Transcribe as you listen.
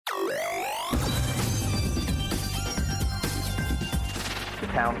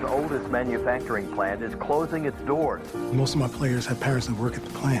town's oldest manufacturing plant is closing its doors. Most of my players have parents that work at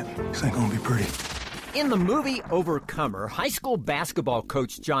the plant. This ain't gonna be pretty. In the movie Overcomer, high school basketball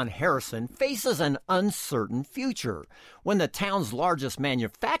coach John Harrison faces an uncertain future. When the town's largest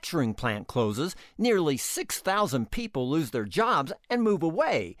manufacturing plant closes, nearly 6,000 people lose their jobs and move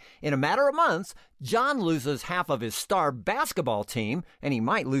away. In a matter of months, John loses half of his star basketball team, and he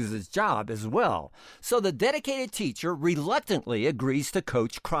might lose his job as well. So the dedicated teacher reluctantly agrees to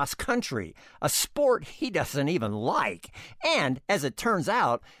coach cross country, a sport he doesn't even like. And as it turns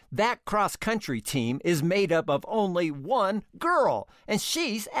out, that cross country team is made up of only one girl, and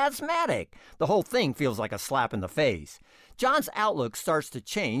she's asthmatic. The whole thing feels like a slap in the face. John's outlook starts to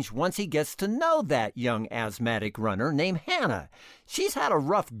change once he gets to know that young asthmatic runner named Hannah. She's had a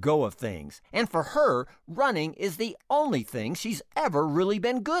rough go of things, and for her, running is the only thing she's ever really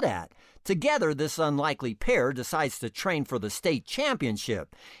been good at. Together, this unlikely pair decides to train for the state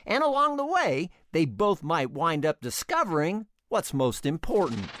championship, and along the way, they both might wind up discovering what's most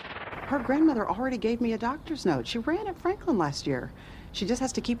important. Her grandmother already gave me a doctor's note. She ran at Franklin last year. She just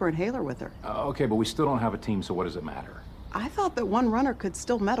has to keep her inhaler with her. Okay, but we still don't have a team, so what does it matter? I thought that one runner could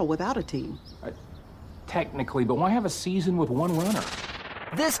still medal without a team. Technically, but why have a season with one runner?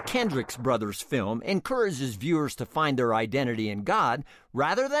 This Kendricks Brothers film encourages viewers to find their identity in God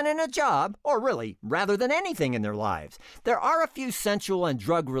rather than in a job, or really, rather than anything in their lives. There are a few sensual and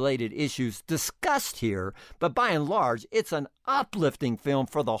drug-related issues discussed here, but by and large, it's an uplifting film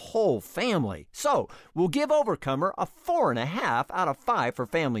for the whole family. So, we'll give Overcomer a 4.5 out of 5 for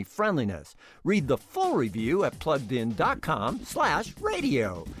family friendliness. Read the full review at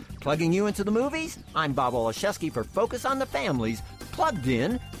pluggedin.com/radio. Plugging you into the movies, I'm Bob Olszewski for Focus on the Family's Plugged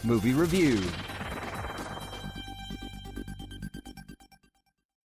In Movie Review.